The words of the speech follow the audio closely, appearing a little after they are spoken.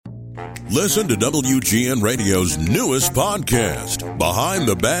Listen to WGN Radio's newest podcast, Behind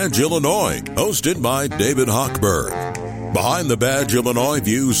the Badge Illinois, hosted by David Hochberg. Behind the Badge Illinois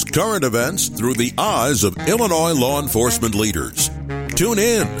views current events through the eyes of Illinois law enforcement leaders. Tune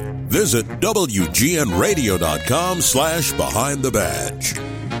in. Visit WGNRadio.com/Behind the Badge.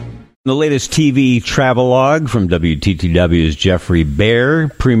 The latest TV travelogue from WTTW's Jeffrey Bear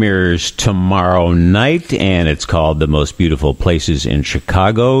premieres tomorrow night, and it's called The Most Beautiful Places in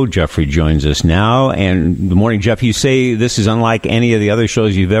Chicago. Jeffrey joins us now. And good morning, Jeff. You say this is unlike any of the other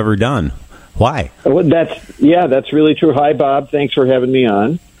shows you've ever done. Why? Well, that's really true. Hi, Bob. Thanks for having me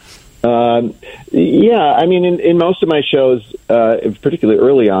on. I mean, in most of my shows, particularly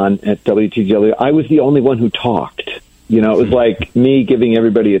early on at WTTW, I was the only one who talked. You know, it was like me giving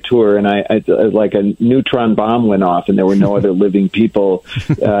everybody a tour, and I like a neutron bomb went off, and there were no other living people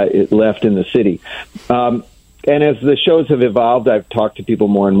left in the city. And as the shows have evolved, I've talked to people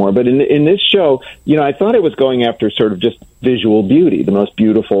more and more. But in this show, you know, I thought it was going after sort of just visual beauty, the most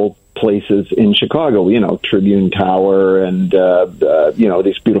beautiful places in Chicago, you know, Tribune Tower and, you know,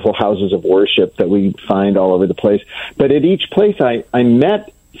 these beautiful houses of worship that we find all over the place. But at each place, I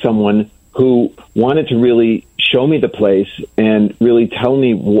met someone who wanted to really show me the place and really tell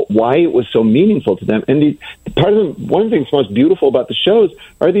me why it was so meaningful to them. And one of the things most beautiful about the shows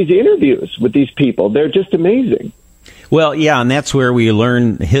are these interviews with these people. They're just amazing. Well, yeah, and that's where we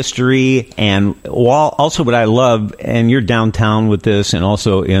learn history, and also what I love, and you're downtown with this and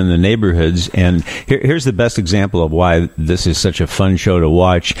also in the neighborhoods, and here's the best example of why this is such a fun show to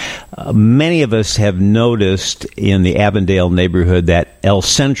watch. Many of us have noticed in the Avondale neighborhood that El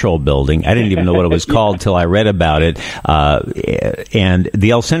Centro building. I didn't even know what it was called till I read about it. And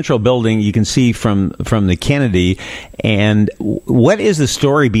the El Centro building you can see from the Kennedy. And what is the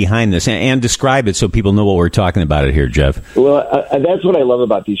story behind this? And describe it so people know what we're talking about it here, Jeff. Well, that's what I love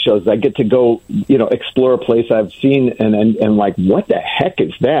about these shows. I get to go, you know, explore a place I've seen and like, what the heck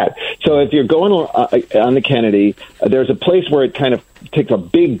is that? So if you're going on the Kennedy, there's a place where it kind of takes a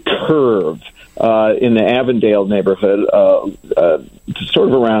big curve in the Avondale neighborhood, sort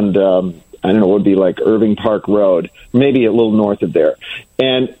of around, I don't know, it would be like Irving Park Road, maybe a little north of there.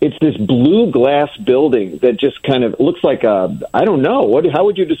 And it's this blue glass building that just kind of looks like I don't know, how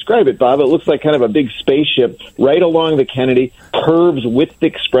would you describe it, Bob? It looks like kind of a big spaceship right along the Kennedy, curves with the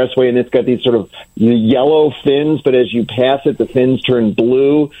expressway, and it's got these sort of yellow fins, but as you pass it, the fins turn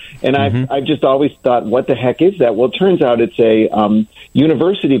blue. And I've just always thought, what the heck is that? Well, it turns out it's a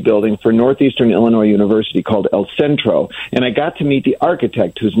university building for Northeastern Illinois University called El Centro. And I got to meet the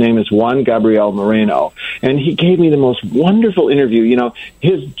architect, whose name is Juan Gabriel Moreno. And he gave me the most wonderful interview. You know,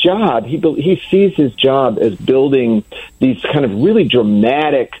 his job, he sees his job as building these kind of really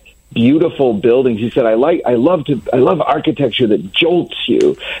dramatic, beautiful buildings. He said, I love architecture that jolts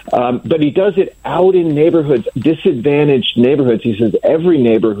you. But he does it out in neighborhoods, disadvantaged neighborhoods. He says every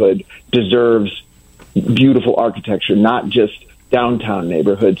neighborhood deserves beautiful architecture, not just downtown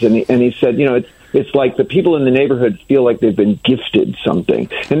neighborhoods. And he said, you know, it's like the people in the neighborhood feel like they've been gifted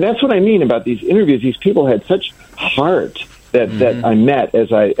something. And that's what I mean about these interviews. These people had such heart that I met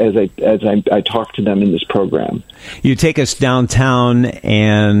as I talked to them in this program. You take us downtown,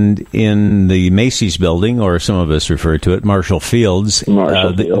 and in the Macy's building, or some of us refer to it, Marshall Fields.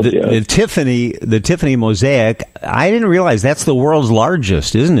 The Tiffany Mosaic. I didn't realize that's the world's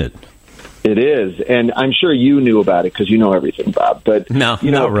largest, isn't it? It is, and I'm sure you knew about it because you know everything, Bob. But no,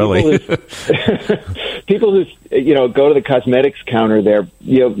 you know, not really. People who go to the cosmetics counter there,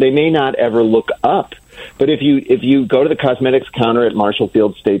 they may not ever look up. But if you go to the cosmetics counter at Marshall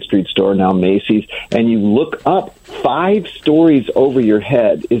Field State Street Store, now Macy's, and you look up 5 stories over your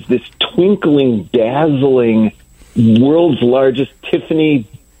head is this twinkling, dazzling, world's largest Tiffany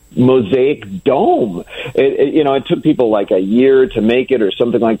Mosaic dome. It took people like a year to make it or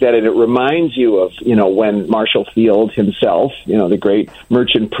something like that. And it reminds you of, when Marshall Field himself, the great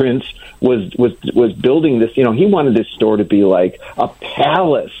merchant prince was building this, he wanted this store to be like a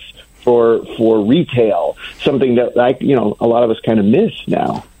palace for retail, something that a lot of us kind of miss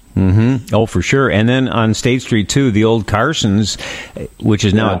now. Mm-hmm. Oh, for sure. And then on State Street, too, the old Carson's, which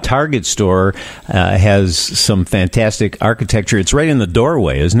is now a Target store, has some fantastic architecture. It's right in the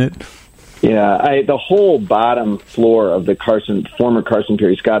doorway, isn't it? Yeah, the whole bottom floor of the former Carson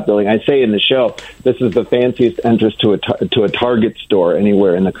Perry Scott building, I say in the show, this is the fanciest entrance to a Target store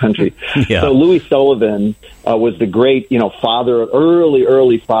anywhere in the country. Yeah. So Louis Sullivan was the great,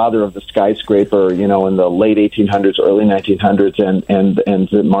 early father of the skyscraper, in the late 1800s, early 1900s, and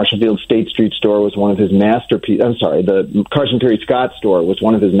the Marshall Field State Street store was one of his masterpieces. I'm sorry, the Carson Perry Scott store was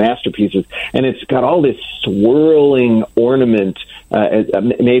one of his masterpieces, and it's got all this swirling ornament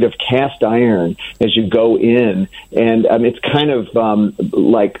made of cast iron as you go in, and it's kind of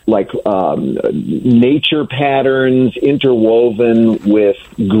like nature patterns interwoven with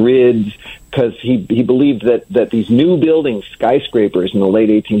grids, because he believed that these new buildings, skyscrapers in the late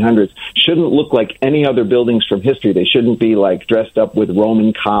 1800s, shouldn't look like any other buildings from history. They shouldn't be like dressed up with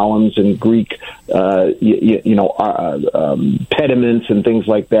Roman columns and Greek, pediments and things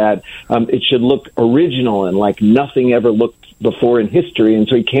like that. It should look original and like nothing ever looked before in history. And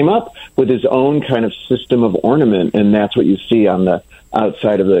so he came up with his own kind of system of ornament, and that's what you see on the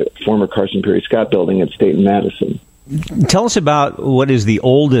outside of the former Carson Pirie Scott building at State and Madison. Tell us about what is the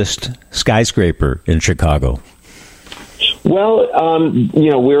oldest skyscraper in Chicago. Well,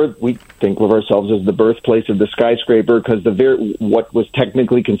 we think of ourselves as the birthplace of the skyscraper, because what was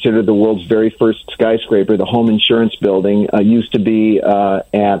technically considered the world's very first skyscraper, the Home Insurance Building, used to be at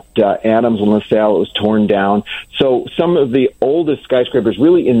Adams and LaSalle. It was torn down. So some of the oldest skyscrapers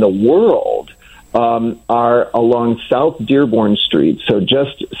really in the world are along South Dearborn Street, so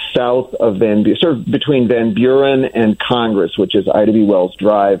just south of sort of between Van Buren and Congress, which is Ida B. Wells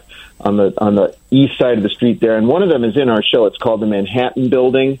Drive on the east side of the street there. And one of them is in our show. It's called the Manhattan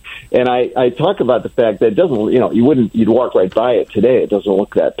Building. And I talk about the fact that it doesn't, you'd walk right by it today. It doesn't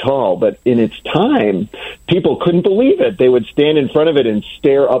look that tall. But in its time, people couldn't believe it. They would stand in front of it and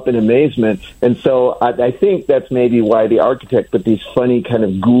stare up in amazement. And so I think that's maybe why the architect put these funny kind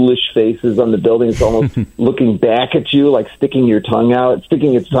of ghoulish faces on the building. It's almost looking back at you, like sticking its tongue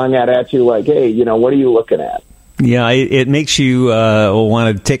out at you like, hey, what are you looking at? Yeah, it makes you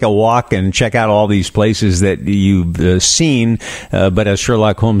want to take a walk and check out all these places that you've seen, but as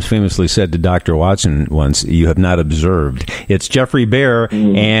Sherlock Holmes famously said to Dr. Watson once, you have not observed. It's Jeffrey Bear,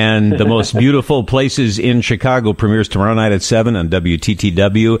 and The Most Beautiful Places in Chicago premieres tomorrow night at 7 on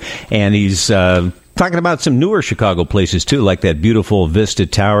WTTW, and he's talking about some newer Chicago places, too, like that beautiful Vista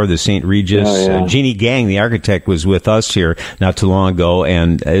Tower, the St. Regis. Oh, yeah. Jeannie Gang, the architect, was with us here not too long ago,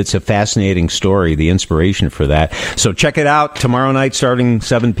 and it's a fascinating story, the inspiration for that. So check it out tomorrow night starting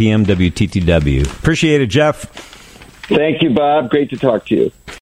 7 p.m. WTTW. Appreciate it, Jeff. Thank you, Bob. Great to talk to you.